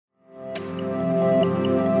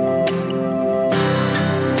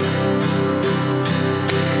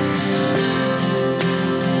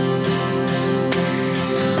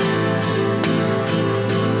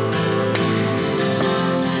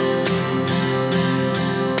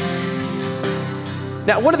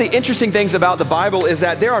Now, one of the interesting things about the Bible is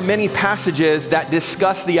that there are many passages that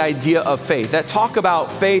discuss the idea of faith, that talk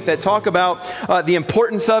about faith, that talk about the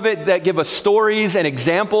importance of it, that give us stories and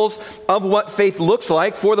examples of what faith looks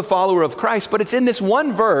like for the follower of Christ. But it's in this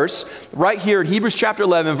one verse right here in Hebrews chapter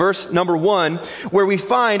 11, verse number 1, where we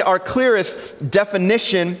find our clearest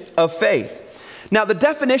definition of faith. Now, the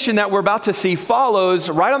definition that we're about to see follows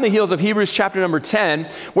right on the heels of Hebrews chapter number 10,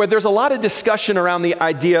 where there's a lot of discussion around the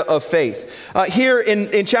idea of faith. Here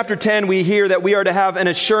in chapter 10, we hear that we are to have an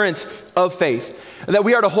assurance of faith, that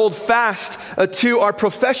we are to hold fast to our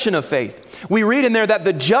profession of faith. We read in there that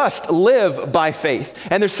the just live by faith.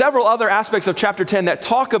 And there's several other aspects of chapter 10 that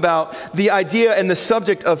talk about the idea and the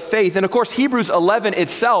subject of faith. And of course, Hebrews 11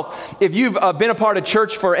 itself, if you've been a part of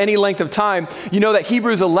church for any length of time, you know that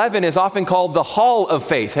Hebrews 11 is often called the Hall of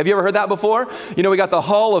Faith. Have you ever heard that before? You know, we got the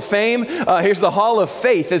Hall of Fame. Here's the Hall of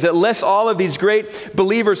Faith, as it lists all of these great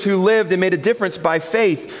believers who lived and made a difference by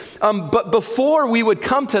faith. But before we would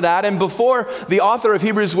come to that, and before the author of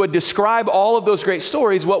Hebrews would describe all of those great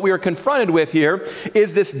stories, what we are confronted with here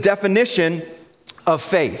is this definition of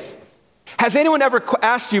faith. Has anyone ever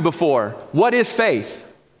asked you before, what is faith?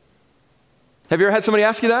 Have you ever had somebody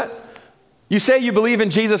ask you that? You say you believe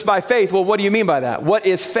in Jesus by faith. Well, what do you mean by that? What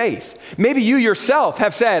is faith? Maybe you yourself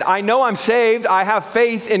have said, I know I'm saved, I have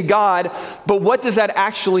faith in God, but what does that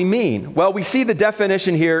actually mean? Well, we see the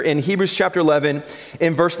definition here in Hebrews chapter 11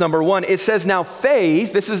 in verse number 1. It says, now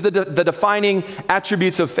faith, this is the defining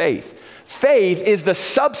attributes of faith. Faith is the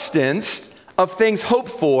substance of things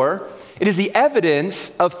hoped for. It is the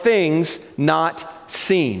evidence of things not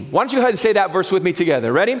seen. Why don't you go ahead and say that verse with me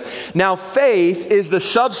together? Ready? Now faith is the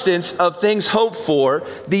substance of things hoped for,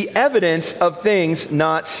 the evidence of things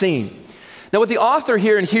not seen. Now, what the author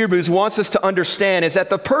here in Hebrews wants us to understand is that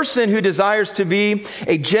the person who desires to be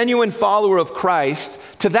a genuine follower of Christ,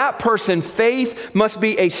 to that person, faith must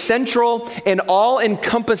be a central and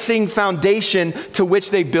all-encompassing foundation to which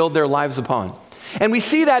they build their lives upon. And we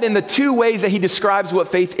see that in the two ways that he describes what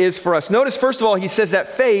faith is for us. Notice, first of all, he says that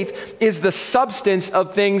faith is the substance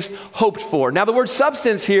of things hoped for. Now, the word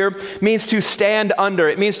substance here means to stand under.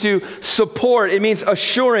 It means to support. It means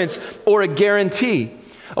assurance or a guarantee.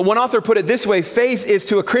 One author put it this way: faith is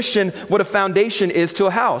to a Christian what a foundation is to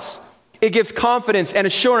a house. It gives confidence and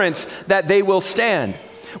assurance that they will stand.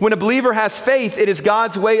 When a believer has faith, it is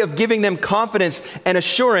God's way of giving them confidence and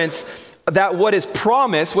assurance that what is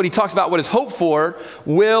promised, what he talks about, what is hoped for,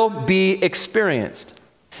 will be experienced.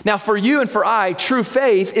 Now, for you and for I, true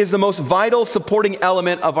faith is the most vital supporting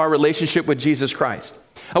element of our relationship with Jesus Christ.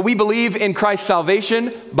 We believe in Christ's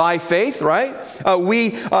salvation by faith, right?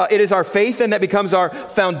 It is our faith then that becomes our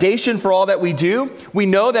foundation for all that we do. We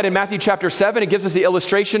know that in Matthew chapter 7, it gives us the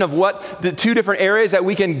illustration of what the two different areas that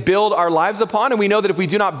we can build our lives upon. And we know that if we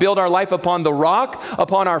do not build our life upon the rock,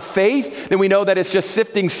 upon our faith, then we know that it's just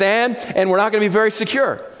sifting sand and we're not going to be very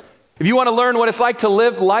secure. If you want to learn what it's like to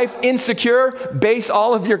live life insecure, base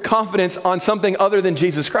all of your confidence on something other than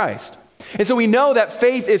Jesus Christ. And so we know that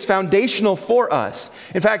faith is foundational for us.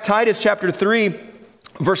 In fact, Titus chapter 3,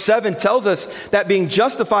 verse 7 tells us that being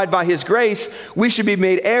justified by his grace, we should be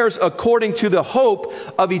made heirs according to the hope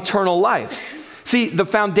of eternal life. See, the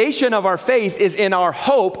foundation of our faith is in our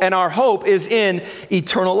hope, and our hope is in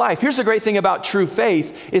eternal life. Here's the great thing about true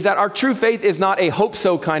faith, is that our true faith is not a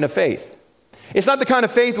hope-so kind of faith. It's not the kind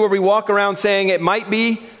of faith where we walk around saying it might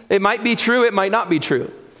be true, it might not be true.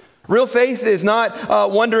 Real faith is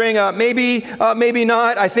not wondering, maybe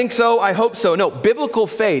not, I think so, I hope so. No, biblical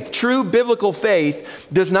faith, true biblical faith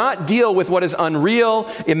does not deal with what is unreal,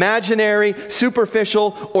 imaginary,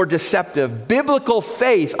 superficial, or deceptive. Biblical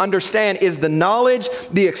faith, understand, is the knowledge,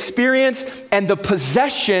 the experience, and the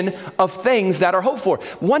possession of things that are hoped for.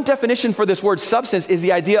 One definition for this word substance is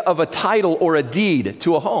the idea of a title or a deed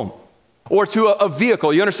to a home. Or to a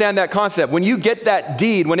vehicle. You understand that concept? When you get that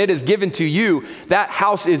deed, when it is given to you, that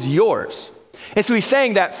house is yours. And so he's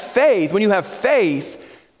saying that faith, when you have faith,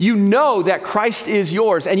 you know that Christ is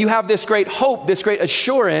yours. And you have this great hope, this great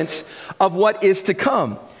assurance of what is to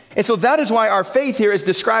come. And so that is why our faith here is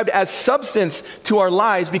described as substance to our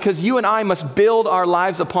lives, because you and I must build our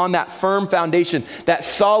lives upon that firm foundation, that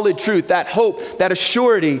solid truth, that hope, that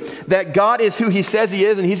assurity that God is who he says he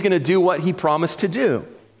is and he's going to do what he promised to do.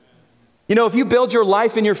 You know, if you build your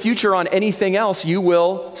life and your future on anything else, you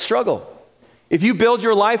will struggle. If you build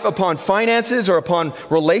your life upon finances or upon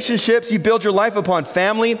relationships, you build your life upon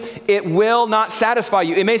family, it will not satisfy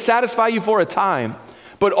you. It may satisfy you for a time,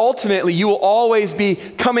 but ultimately you will always be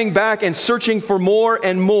coming back and searching for more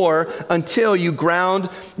and more until you ground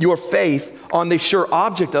your faith on the sure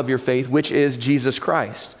object of your faith, which is Jesus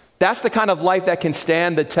Christ. That's the kind of life that can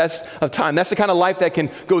stand the test of time. That's the kind of life that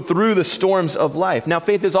can go through the storms of life. Now,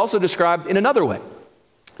 faith is also described in another way.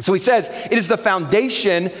 So he says it is the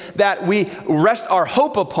foundation that we rest our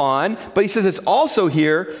hope upon, but he says it's also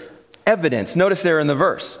here evidence. Notice there in the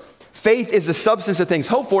verse. Faith is the substance of things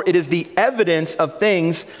hoped for. It is the evidence of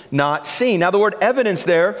things not seen. Now, the word evidence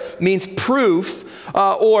there means proof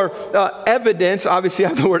or evidence. Obviously, I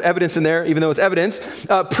have the word evidence in there, even though it's evidence.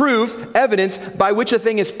 Proof, evidence by which a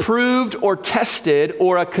thing is proved or tested,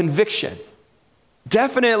 or a conviction.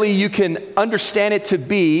 Definitely, you can understand it to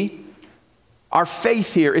be our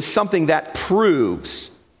faith here is something that proves.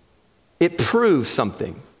 It proves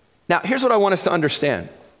something. Now, here's what I want us to understand.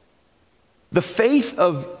 The faith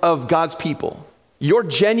of God's people, your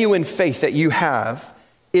genuine faith that you have,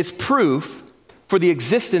 is proof for the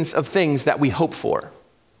existence of things that we hope for.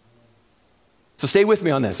 So stay with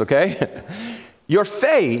me on this, okay? Your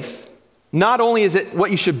faith, not only is it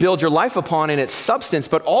what you should build your life upon in its substance,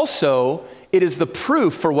 but also it is the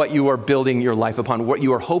proof for what you are building your life upon, what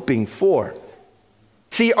you are hoping for.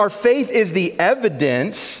 See, our faith is the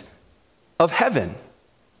evidence of heaven.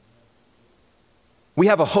 We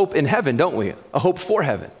have a hope in heaven, don't we? A hope for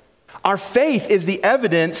heaven. Our faith is the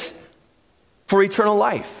evidence for eternal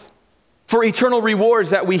life, for eternal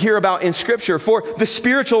rewards that we hear about in Scripture, for the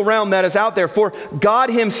spiritual realm that is out there, for God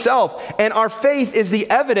himself. And our faith is the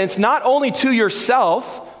evidence not only to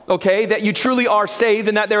yourself, okay, that you truly are saved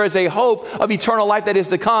and that there is a hope of eternal life that is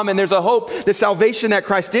to come, and there's a hope, the salvation that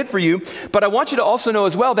Christ did for you. But I want you to also know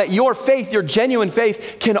as well that your faith, your genuine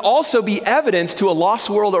faith, can also be evidence to a lost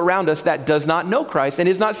world around us that does not know Christ and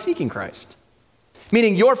is not seeking Christ.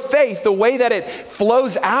 Meaning your faith, the way that it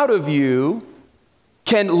flows out of you,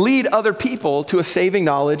 can lead other people to a saving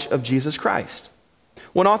knowledge of Jesus Christ.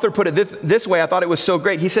 One author put it this way, I thought it was so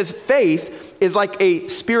great. He says, faith is like a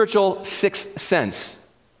spiritual sixth sense.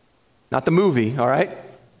 Not the movie, all right?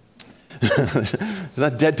 There's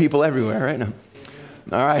not dead people everywhere, right? No.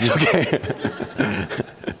 All right, okay.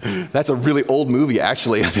 That's a really old movie,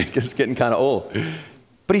 actually. I think it's getting kind of old.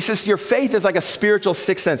 But he says your faith is like a spiritual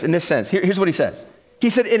sixth sense in this sense. Here's what he says. He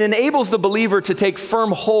said it enables the believer to take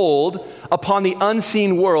firm hold upon the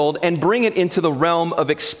unseen world and bring it into the realm of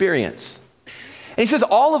experience. And he says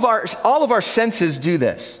all of our senses do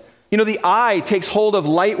this. You know, the eye takes hold of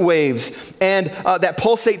light waves and that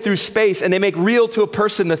pulsate through space, and they make real to a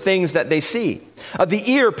person the things that they see. The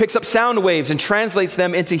ear picks up sound waves and translates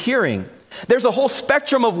them into hearing. There's a whole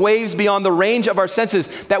spectrum of waves beyond the range of our senses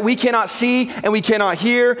that we cannot see and we cannot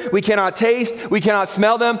hear, we cannot taste, we cannot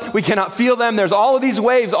smell them, we cannot feel them. There's all of these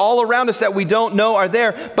waves all around us that we don't know are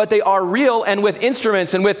there, but they are real, and with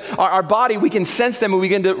instruments and with our body, we can sense them and we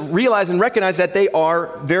begin to realize and recognize that they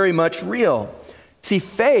are very much real. See,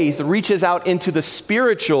 faith reaches out into the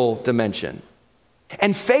spiritual dimension.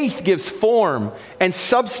 And faith gives form and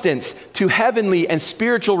substance to heavenly and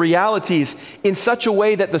spiritual realities in such a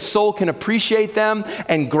way that the soul can appreciate them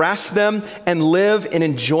and grasp them and live in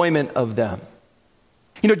enjoyment of them.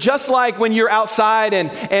 You know, just like when you're outside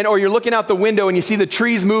or you're looking out the window and you see the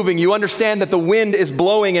trees moving, you understand that the wind is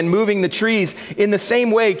blowing and moving the trees. In the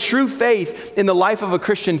same way, true faith in the life of a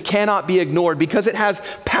Christian cannot be ignored because it has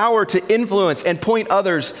power to influence and point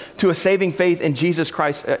others to a saving faith in Jesus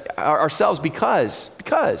Christ ourselves because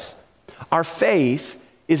our faith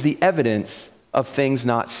is the evidence of things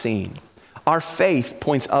not seen. Our faith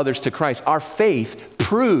points others to Christ. Our faith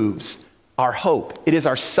proves our hope. It is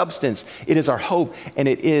our substance, it is our hope, and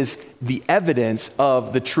it is the evidence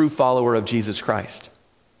of the true follower of Jesus Christ.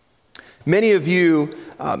 Many of you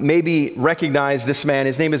maybe recognize this man.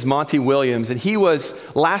 His name is Monty Williams, and he was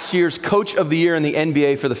last year's Coach of the Year in the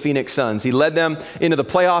NBA for the Phoenix Suns. He led them into the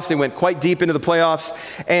playoffs. They went quite deep into the playoffs,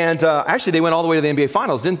 and actually they went all the way to the NBA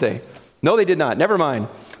Finals, didn't they? No, they did not. Never mind.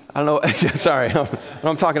 I don't know. Sorry, I don't know what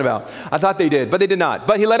I'm talking about. I thought they did, but they did not.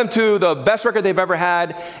 But he led them to the best record they've ever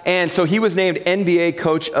had, and so he was named NBA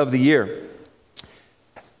Coach of the Year.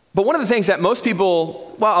 But one of the things that most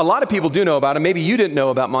people, well, a lot of people do know about him, maybe you didn't know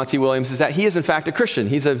about Monty Williams, is that he is in fact a Christian.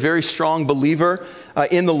 He's a very strong believer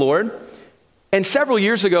in the Lord. And several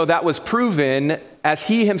years ago, that was proven as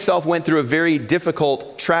he himself went through a very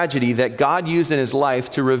difficult tragedy that God used in his life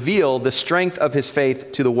to reveal the strength of his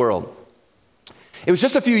faith to the world. It was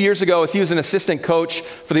just a few years ago, as he was an assistant coach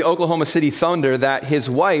for the Oklahoma City Thunder, that his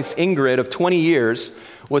wife, Ingrid, of 20 years,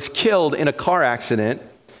 was killed in a car accident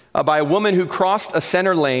by a woman who crossed a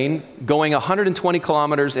center lane going 120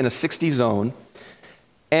 kilometers in a 60 zone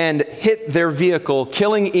and hit their vehicle,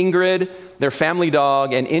 killing Ingrid, their family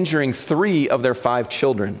dog, and injuring 3 of their 5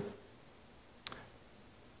 children.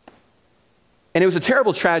 And it was a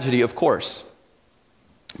terrible tragedy, of course.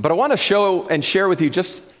 But I want to show and share with you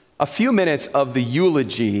just a few minutes of the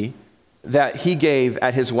eulogy that he gave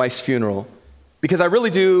at his wife's funeral, because I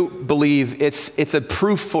really do believe it's a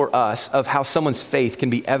proof for us of how someone's faith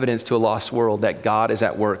can be evidence to a lost world that God is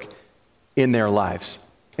at work in their lives.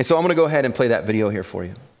 And so I'm going to go ahead and play that video here for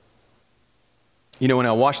you. You know, when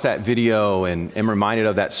I watch that video and am reminded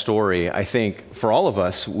of that story, I think for all of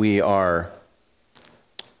us, we are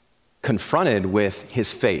confronted with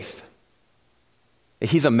his faith.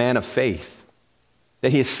 He's a man of faith.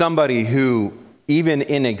 That he is somebody who, even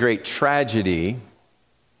in a great tragedy,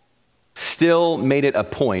 still made it a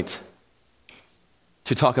point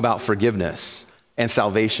to talk about forgiveness and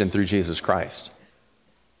salvation through Jesus Christ.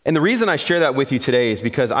 And the reason I share that with you today is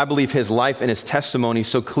because I believe his life and his testimony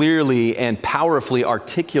so clearly and powerfully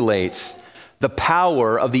articulates the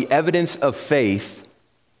power of the evidence of faith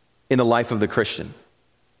in the life of the Christian.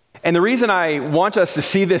 And the reason I want us to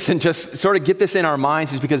see this and just sort of get this in our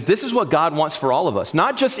minds is because this is what God wants for all of us,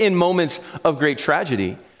 not just in moments of great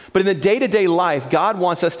tragedy, but in the day-to-day life. God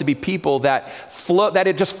wants us to be people that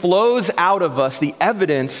it just flows out of us, the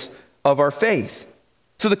evidence of our faith.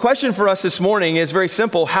 So the question for us this morning is very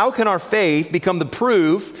simple. How can our faith become the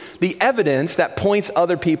proof, the evidence that points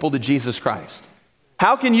other people to Jesus Christ?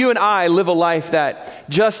 How can you and I live a life that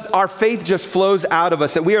our faith just flows out of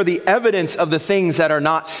us, that we are the evidence of the things that are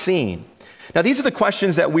not seen? Now, these are the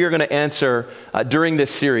questions that we are going to answer during this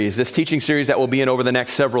series, this teaching series that we'll be in over the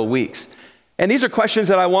next several weeks. And these are questions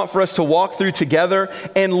that I want for us to walk through together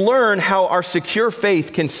and learn how our secure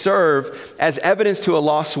faith can serve as evidence to a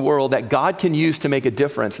lost world that God can use to make a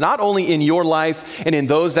difference, not only in your life and in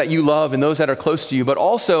those that you love and those that are close to you, but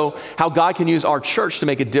also how God can use our church to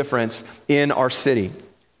make a difference in our city.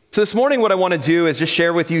 So this morning, what I want to do is just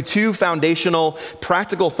share with you two foundational,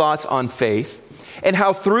 practical thoughts on faith and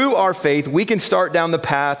how through our faith, we can start down the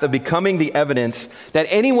path of becoming the evidence that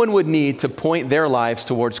anyone would need to point their lives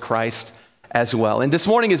towards Christ as well. And this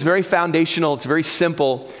morning is very foundational, it's very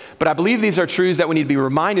simple, but I believe these are truths that we need to be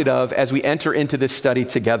reminded of as we enter into this study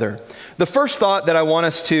together. The first thought that I want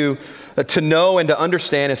us to know and to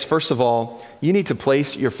understand is, first of all, you need to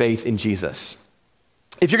place your faith in Jesus.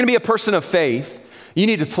 If you're going to be a person of faith, you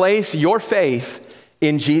need to place your faith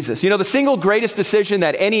in Jesus. You know, the single greatest decision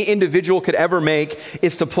that any individual could ever make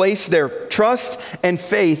is to place their trust and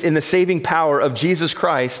faith in the saving power of Jesus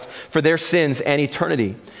Christ for their sins and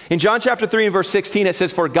eternity. In John chapter 3 and verse 16, it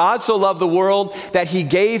says, "For God so loved the world that he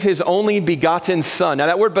gave his only begotten son." Now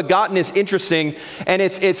that word begotten is interesting, and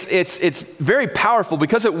it's very powerful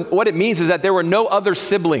because what it means is that there were no other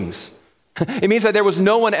siblings. It means that there was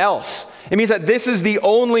no one else. It means that this is the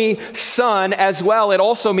only son as well. It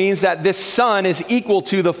also means that this son is equal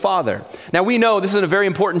to the Father. Now we know this is a very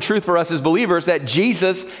important truth for us as believers, that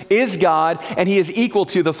Jesus is God and he is equal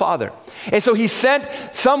to the Father. And so he sent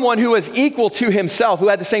someone who was equal to himself, who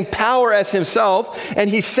had the same power as himself, and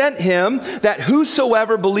he sent him that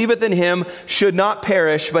whosoever believeth in him should not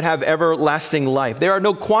perish but have everlasting life. There are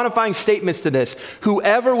no quantifying statements to this.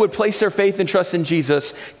 Whoever would place their faith and trust in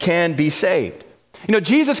Jesus can be saved. You know,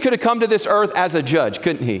 Jesus could have come to this earth as a judge,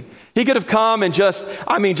 couldn't he? He could have come and just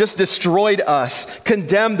destroyed us,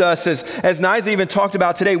 condemned us, as Niza even talked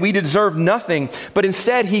about today. We deserve nothing, but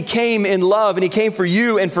instead he came in love, and he came for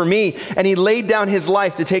you and for me, and he laid down his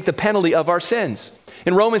life to take the penalty of our sins.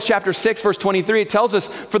 In Romans chapter 6, verse 23, it tells us,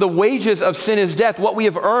 "For the wages of sin is death." What we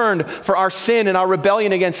have earned for our sin and our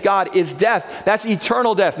rebellion against God is death. That's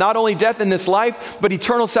eternal death. Not only death in this life, but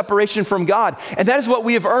eternal separation from God. And that is what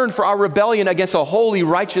we have earned for our rebellion against a holy,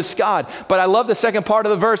 righteous God. But I love the second part of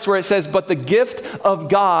the verse where it says, "But the gift of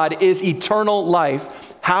God is eternal life."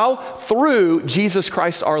 How? Through Jesus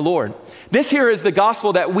Christ our Lord. This here is the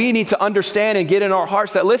gospel that we need to understand and get in our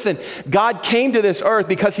hearts, that listen, God came to this earth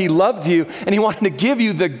because he loved you and he wanted to give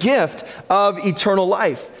you the gift of eternal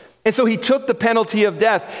life. And so he took the penalty of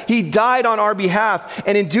death. He died on our behalf.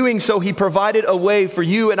 And in doing so, he provided a way for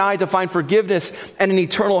you and I to find forgiveness and an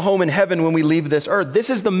eternal home in heaven when we leave this earth.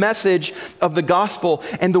 This is the message of the gospel.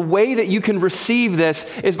 And the way that you can receive this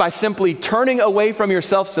is by simply turning away from your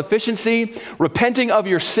self-sufficiency, repenting of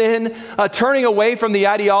your sin, turning away from the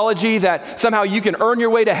ideology that somehow you can earn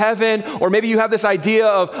your way to heaven, or maybe you have this idea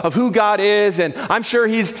of who God is, and I'm sure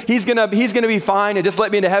he's gonna be fine and just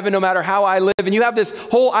let me into heaven no matter how I live. And you have this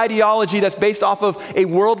whole ideology that's based off of a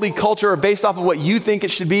worldly culture or based off of what you think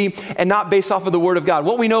it should be and not based off of the Word of God.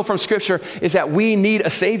 What we know from Scripture is that we need a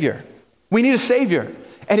Savior. We need a Savior,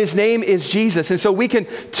 and his name is Jesus. And so we can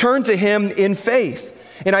turn to him in faith.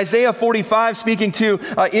 In Isaiah 45, speaking to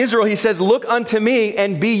Israel, he says, "Look unto me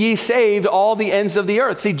and be ye saved, all the ends of the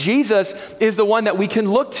earth." See, Jesus is the one that we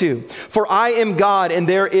can look to. "For I am God and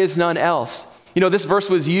there is none else. You know, this verse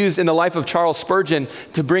was used in the life of Charles Spurgeon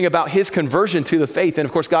to bring about his conversion to the faith. And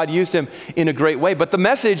of course, God used him in a great way. But the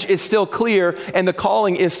message is still clear and the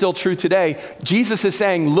calling is still true today. Jesus is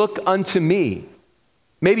saying, look unto me.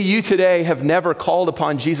 Maybe you today have never called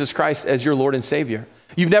upon Jesus Christ as your Lord and Savior.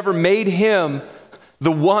 You've never made him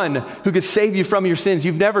the one who could save you from your sins.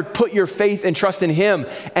 You've never put your faith and trust in him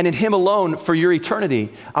and in him alone for your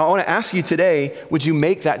eternity. I want to ask you today, would you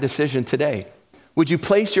make that decision today? Would you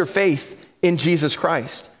place your faith in Jesus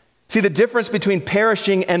Christ? See, the difference between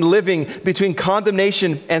perishing and living, between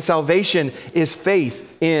condemnation and salvation, is faith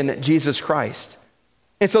in Jesus Christ.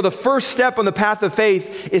 And so the first step on the path of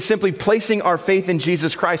faith is simply placing our faith in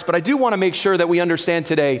Jesus Christ. But I do want to make sure that we understand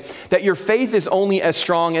today that your faith is only as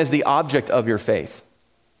strong as the object of your faith.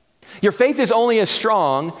 Your faith is only as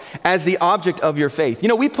strong as the object of your faith. You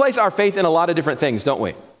know, we place our faith in a lot of different things, don't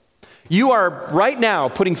we? You are right now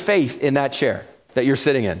putting faith in that chair that you're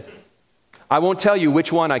sitting in. I won't tell you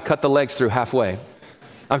which one I cut the legs through halfway.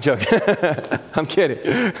 I'm joking. I'm kidding.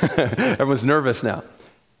 Everyone's nervous now.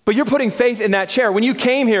 But you're putting faith in that chair. When you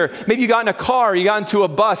came here, maybe you got in a car, you got into a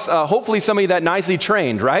bus, hopefully somebody that nicely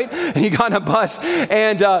trained, right? And you got in a bus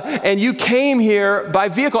and you came here by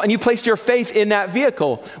vehicle and you placed your faith in that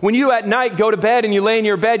vehicle. When you at night go to bed and you lay in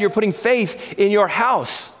your bed, you're putting faith in your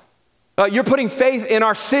house. You're putting faith in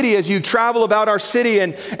our city as you travel about our city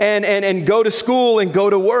and go to school and go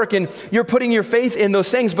to work, and you're putting your faith in those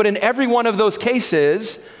things. But in every one of those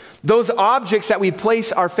cases, those objects that we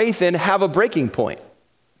place our faith in have a breaking point.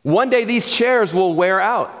 One day these chairs will wear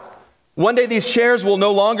out. One day these chairs will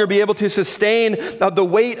no longer be able to sustain the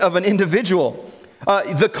weight of an individual.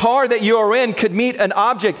 The car that you are in could meet an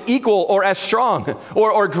object equal or as strong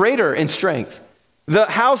or greater in strength. The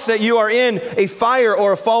house that you are in, a fire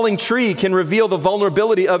or a falling tree can reveal the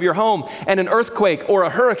vulnerability of your home, and an earthquake or a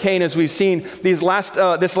hurricane, as we've seen this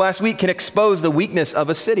last week, can expose the weakness of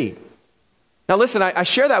a city. Now listen, I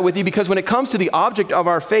share that with you because when it comes to the object of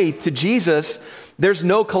our faith, to Jesus, there's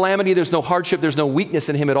no calamity, there's no hardship, there's no weakness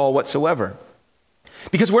in him at all whatsoever.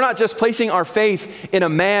 Because we're not just placing our faith in a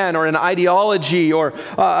man or an ideology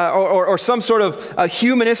or some sort of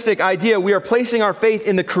humanistic idea. We are placing our faith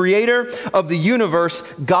in the creator of the universe,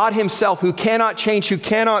 God himself, who cannot change, who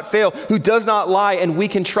cannot fail, who does not lie, and we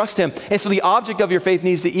can trust him. And so the object of your faith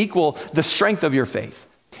needs to equal the strength of your faith.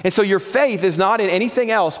 And so your faith is not in anything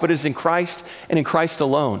else, but is in Christ and in Christ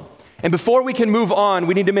alone. And before we can move on,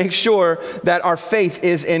 we need to make sure that our faith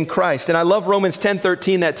is in Christ. And I love Romans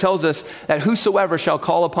 10:13 that tells us that whosoever shall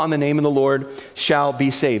call upon the name of the Lord shall be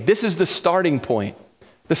saved. This is the starting point.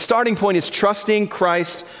 The starting point is trusting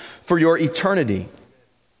Christ for your eternity.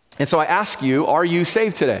 And so I ask you, are you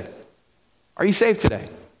saved today? Are you saved today?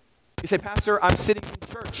 You say, Pastor, I'm sitting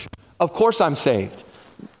in church. Of course I'm saved.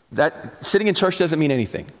 That sitting in church doesn't mean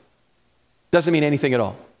anything. Doesn't mean anything at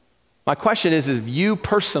all. My question is if you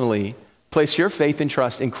personally place your faith and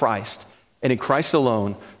trust in Christ and in Christ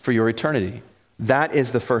alone for your eternity. That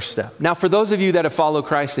is the first step. Now, for those of you that have followed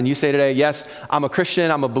Christ and you say today, yes, I'm a Christian,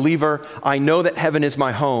 I'm a believer, I know that heaven is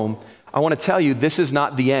my home, I want to tell you this is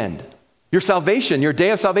not the end. Your salvation, your day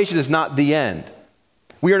of salvation is not the end.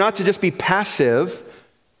 We are not to just be passive,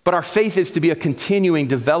 but our faith is to be a continuing,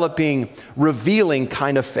 developing, revealing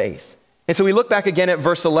kind of faith. And so we look back again at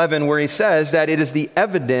verse 11 where he says that it is the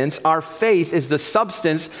evidence, our faith is the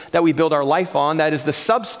substance that we build our life on. That is the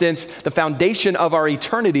substance, the foundation of our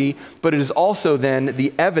eternity, but it is also then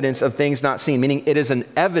the evidence of things not seen, meaning it is an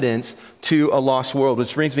evidence to a lost world,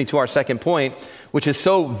 which brings me to our second point, which is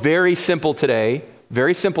so very simple today,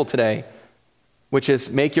 which is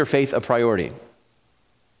make your faith a priority.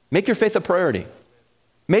 Make your faith a priority.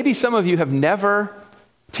 Maybe some of you have never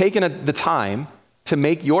taken the time to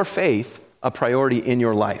make your faith a priority in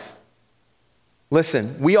your life.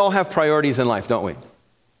 Listen, we all have priorities in life, don't we?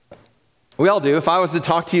 We all do. If I was to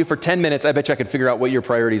talk to you for 10 minutes, I bet you I could figure out what your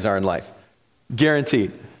priorities are in life.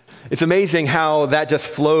 Guaranteed. It's amazing how that just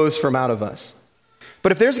flows from out of us.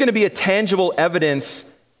 But if there's going to be a tangible evidence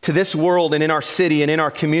to this world and in our city and in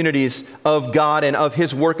our communities of God and of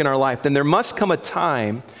his work in our life, then there must come a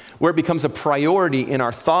time where it becomes a priority in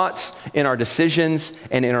our thoughts, in our decisions,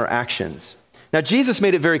 and in our actions. Now, Jesus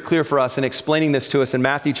made it very clear for us in explaining this to us in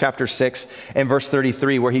Matthew chapter 6 and verse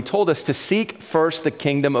 33, where he told us to seek first the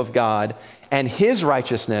kingdom of God and his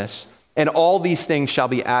righteousness, and all these things shall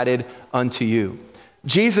be added unto you.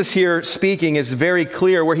 Jesus here speaking is very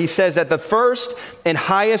clear where he says that the first and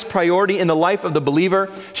highest priority in the life of the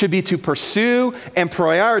believer should be to pursue and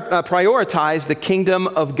prioritize the kingdom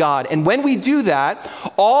of God. And when we do that,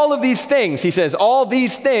 all of these things, he says, all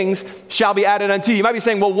these things shall be added unto you. You might be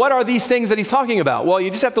saying, well, what are these things that he's talking about? Well, you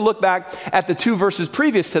just have to look back at the 2 verses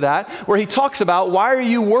previous to that where he talks about why are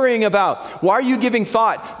you worrying about? Why are you giving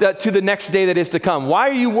thought to the next day that is to come? Why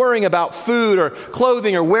are you worrying about food or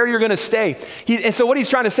clothing or where you're going to stay? And so what he's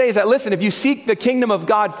trying to say is that, listen, if you seek the kingdom of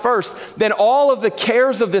God first, then all of the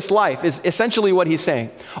cares of this life is essentially what he's saying.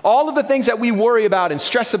 All of the things that we worry about and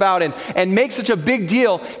stress about and make such a big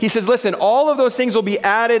deal, he says, listen, all of those things will be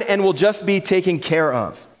added and will just be taken care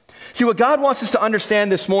of. See, what God wants us to understand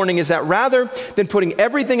this morning is that rather than putting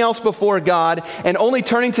everything else before God and only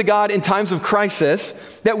turning to God in times of crisis,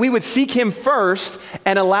 that we would seek him first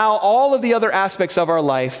and allow all of the other aspects of our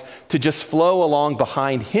life to just flow along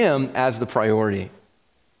behind him as the priority.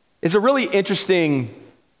 It's a really interesting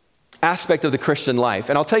aspect of the Christian life.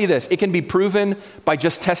 And I'll tell you this, it can be proven by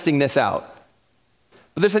just testing this out.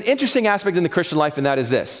 But there's an interesting aspect in the Christian life, and that is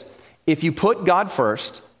this. If you put God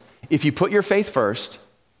first, if you put your faith first,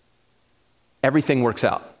 everything works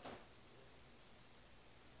out.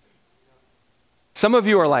 Some of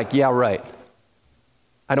you are like, yeah, right.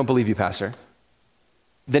 I don't believe you, Pastor.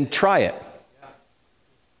 Then try it.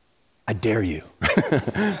 I dare you.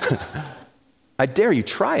 I dare you,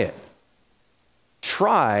 try it.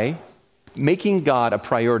 Try making God a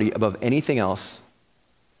priority above anything else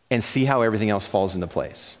and see how everything else falls into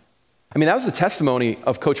place. I mean, that was the testimony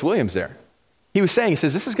of Coach Williams there. He was saying, he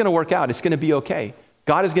says, this is going to work out. It's going to be okay.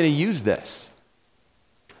 God is going to use this.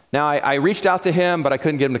 Now, I reached out to him, but I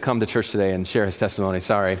couldn't get him to come to church today and share his testimony.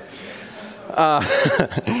 Sorry.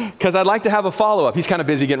 Because I'd like to have a follow-up. He's kind of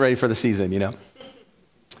busy getting ready for the season, you know.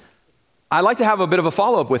 I'd like to have a bit of a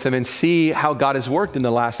follow-up with him and see how God has worked in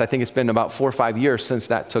the last, I think it's been about 4 or 5 years since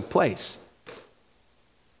that took place.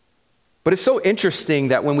 But it's so interesting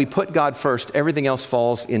that when we put God first, everything else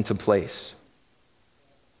falls into place.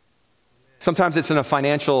 Sometimes it's in a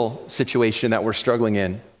financial situation that we're struggling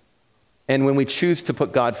in. And when we choose to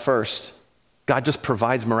put God first, God just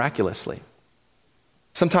provides miraculously.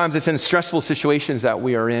 Sometimes it's in stressful situations that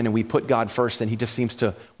we are in and we put God first and he just seems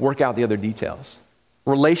to work out the other details.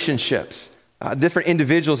 Relationships, different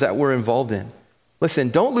individuals that we're involved in. Listen,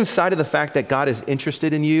 don't lose sight of the fact that God is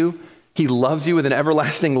interested in you. He loves you with an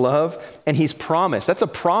everlasting love, and he's promised. That's a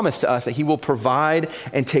promise to us that he will provide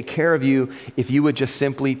and take care of you if you would just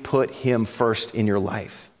simply put him first in your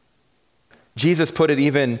life. Jesus put it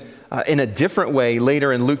even in a different way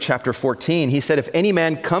later in Luke chapter 14. He said, if any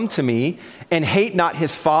man come to me and hate not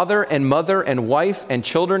his father and mother and wife and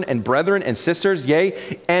children and brethren and sisters,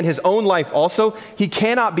 yea, and his own life also, he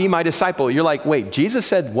cannot be my disciple. You're like, wait, Jesus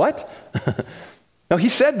said what? No, he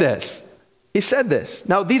said this. He said this.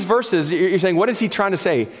 Now, these verses, you're saying, what is he trying to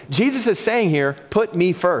say? Jesus is saying here, put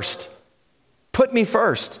me first. Put me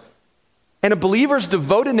first. And a believer's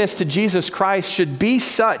devotedness to Jesus Christ should be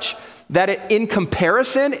such that in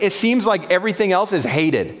comparison, it seems like everything else is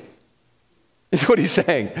hated. Is what he's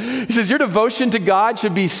saying. He says, your devotion to God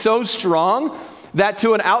should be so strong that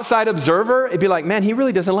to an outside observer, it'd be like, man, he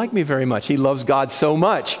really doesn't like me very much. He loves God so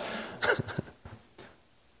much.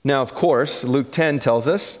 Now, of course, Luke 10 tells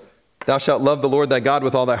us, thou shalt love the Lord thy God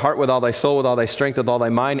with all thy heart, with all thy soul, with all thy strength, with all thy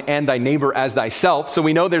mind, and thy neighbor as thyself. So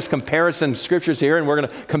we know there's comparison scriptures here, and we're going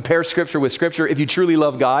to compare scripture with scripture. If you truly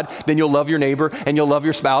love God, then you'll love your neighbor, and you'll love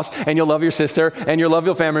your spouse, and you'll love your sister, and you'll love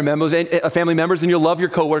your family members, and you'll love your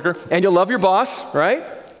coworker, and you'll love your boss, right?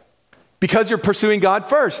 Because you're pursuing God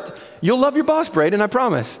first. You'll love your boss, Braden, I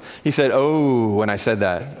promise. He said, oh, when I said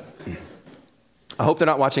that. I hope they're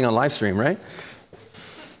not watching on live stream, right?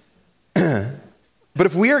 But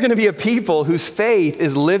if we are going to be a people whose faith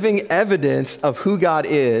is living evidence of who God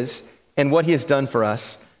is and what he has done for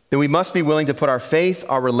us, then we must be willing to put our faith,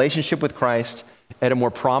 our relationship with Christ at a more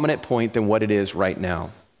prominent point than what it is right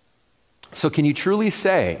now. So can you truly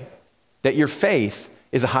say that your faith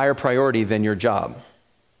is a higher priority than your job?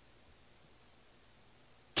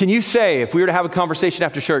 Can you say, if we were to have a conversation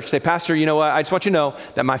after church, say, Pastor, you know what? I just want you to know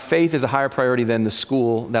that my faith is a higher priority than the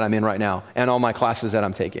school that I'm in right now and all my classes that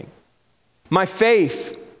I'm taking. My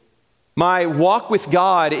faith, my walk with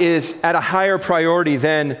God is at a higher priority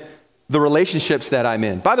than the relationships that I'm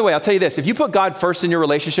in. By the way, I'll tell you this, if you put God first in your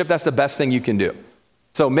relationship, that's the best thing you can do.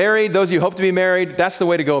 So married, those of you who hope to be married, that's the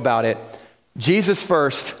way to go about it. Jesus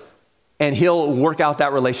first, and he'll work out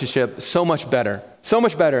that relationship so much better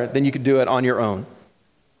than you could do it on your own.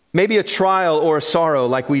 Maybe a trial or a sorrow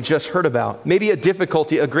like we just heard about. Maybe a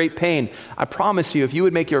difficulty, a great pain. I promise you, if you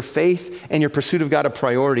would make your faith and your pursuit of God a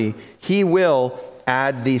priority, he will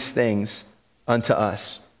add these things unto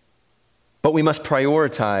us. But we must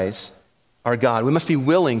prioritize our God. We must be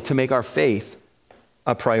willing to make our faith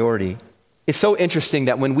a priority. It's so interesting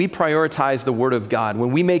that when we prioritize the Word of God,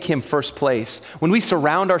 when we make Him first place, when we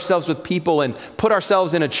surround ourselves with people and put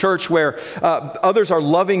ourselves in a church where others are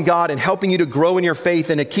loving God and helping you to grow in your faith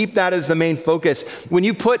and to keep that as the main focus, when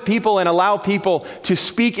you put people and allow people to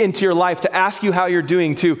speak into your life, to ask you how you're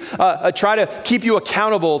doing, to try to keep you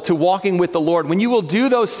accountable to walking with the Lord, when you will do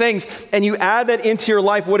those things and you add that into your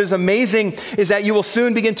life, what is amazing is that you will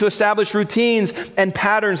soon begin to establish routines and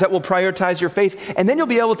patterns that will prioritize your faith, and then you'll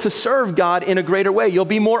be able to serve God in a greater way. You'll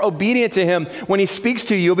be more obedient to Him when He speaks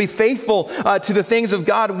to you. You'll be faithful to the things of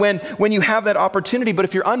God when you have that opportunity. But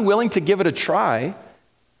if you're unwilling to give it a try,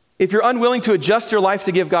 if you're unwilling to adjust your life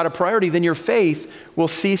to give God a priority, then your faith will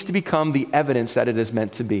cease to become the evidence that it is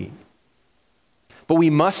meant to be. But we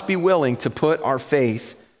must be willing to put our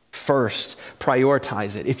faith first,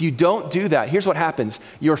 prioritize it. If you don't do that, here's what happens.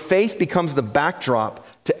 Your faith becomes the backdrop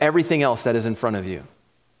to everything else that is in front of you.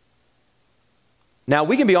 Now,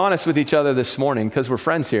 we can be honest with each other this morning because we're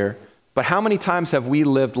friends here, but how many times have we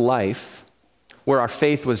lived life where our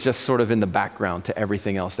faith was just sort of in the background to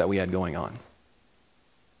everything else that we had going on?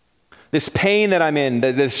 This pain that I'm in,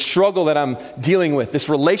 this struggle that I'm dealing with, this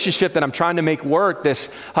relationship that I'm trying to make work,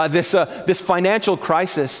 this financial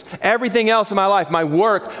crisis, everything else in my life, my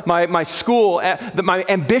work, my school, my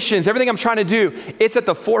ambitions, everything I'm trying to do, it's at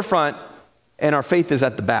the forefront and our faith is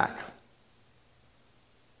at the back.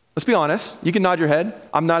 Let's be honest. You can nod your head.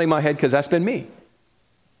 I'm nodding my head because that's been me.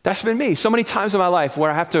 That's been me. So many times in my life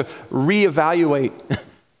where I have to reevaluate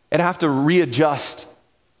and I have to readjust.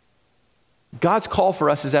 God's call for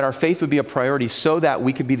us is that our faith would be a priority so that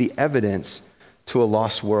we could be the evidence to a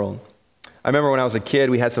lost world. I remember when I was a kid,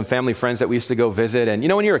 we had some family friends that we used to go visit. And you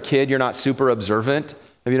know, when you're a kid, you're not super observant.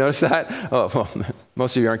 Have you noticed that? Oh, well,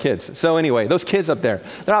 most of you aren't kids. So anyway, those kids up there,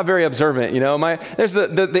 they're not very observant, you know. There's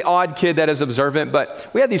the odd kid that is observant, but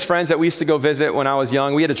we had these friends that we used to go visit when I was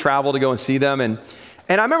young. We had to travel to go and see them. And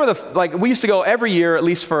I remember we used to go every year, at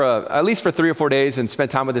least for 3 or 4 days and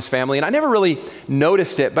spend time with this family. And I never really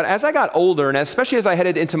noticed it. But as I got older, and especially as I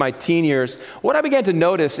headed into my teen years, what I began to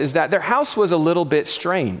notice is that their house was a little bit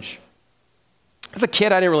strange. As a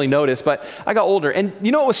kid, I didn't really notice, but I got older. And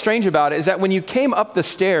you know what was strange about it is that when you came up the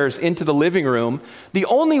stairs into the living room, the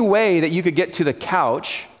only way that you could get to the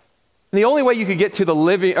couch, the only way you could get to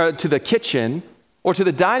the kitchen or to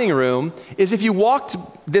the dining room is if you walked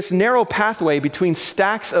this narrow pathway between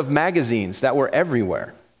stacks of magazines that were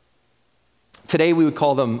everywhere. Today, we would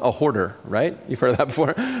call them a hoarder, right? You've heard of that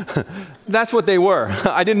before? That's what they were.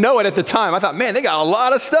 I didn't know it at the time. I thought, man, they got a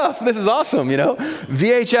lot of stuff. This is awesome, you know?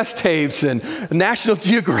 VHS tapes and National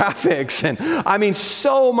Geographics and, I mean,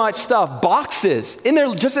 so much stuff. Boxes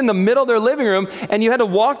just in the middle of their living room, and you had to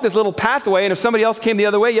walk this little pathway, and if somebody else came the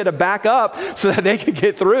other way, you had to back up so that they could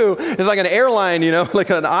get through. It's like an airline, you know, like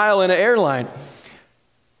an aisle in an airline.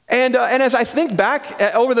 And as I think back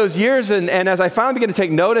over those years and as I finally began to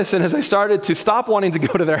take notice and as I started to stop wanting to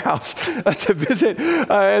go to their house to visit,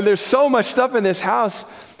 and there's so much stuff in this house,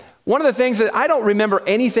 one of the things that I don't remember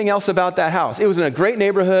anything else about that house. It was in a great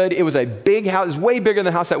neighborhood. It was a big house. It was way bigger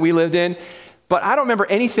than the house that we lived in. But I don't remember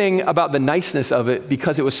anything about the niceness of it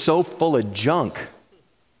because it was so full of junk.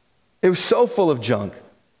 It was so full of junk.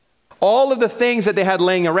 All of the things that they had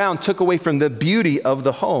laying around took away from the beauty of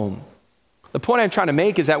the home. The point I'm trying to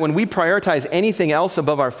make is that when we prioritize anything else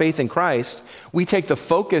above our faith in Christ, we take the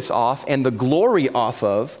focus off and the glory off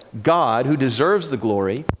of God, who deserves the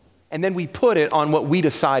glory, and then we put it on what we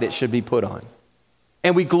decide it should be put on.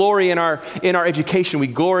 And we glory in our education, we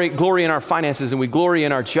glory in our finances, and we glory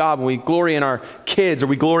in our job, and we glory in our kids, or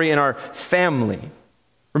we glory in our family.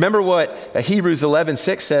 Remember what Hebrews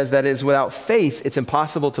 11:6 says, that is, without faith it's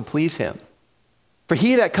impossible to please Him. For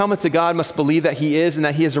he that cometh to God must believe that He is, and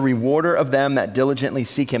that He is a rewarder of them that diligently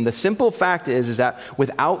seek Him. The simple fact is that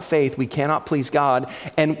without faith, we cannot please God,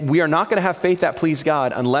 and we are not going to have faith that please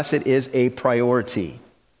God unless it is a priority.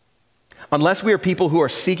 Unless we are people who are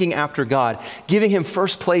seeking after God, giving Him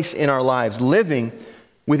first place in our lives, living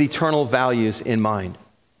with eternal values in mind.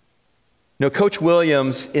 You know, Coach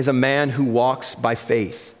Williams is a man who walks by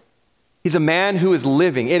faith. He's a man who is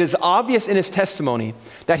living. It is obvious in his testimony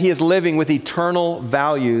that he is living with eternal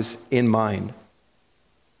values in mind.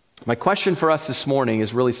 My question for us this morning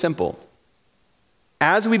is really simple.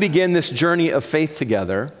 As we begin this journey of faith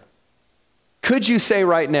together, could you say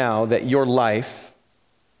right now that your life,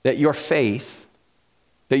 that your faith,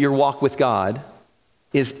 that your walk with God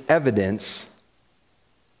is evidence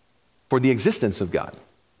for the existence of God?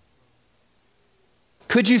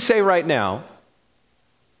 Could you say right now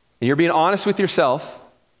and you're being honest with yourself,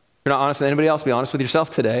 if you're not honest with anybody else, be honest with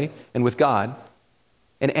yourself today and with God,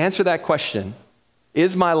 and answer that question.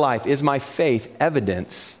 Is my life, is my faith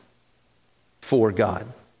evidence for God?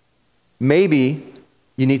 Maybe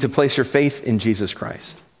you need to place your faith in Jesus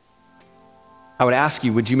Christ. I would ask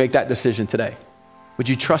you, would you make that decision today? Would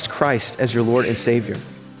you trust Christ as your Lord and Savior?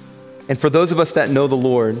 And for those of us that know the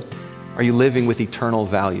Lord, are you living with eternal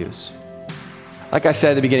values? Like I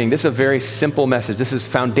said at the beginning, this is a very simple message. This is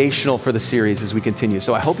foundational for the series as we continue.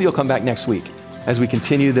 So I hope you'll come back next week as we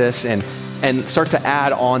continue this and start to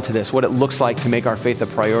add on to this, what it looks like to make our faith a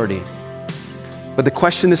priority. But the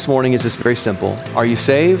question this morning is just very simple. Are you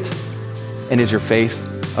saved? And is your faith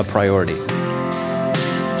a priority?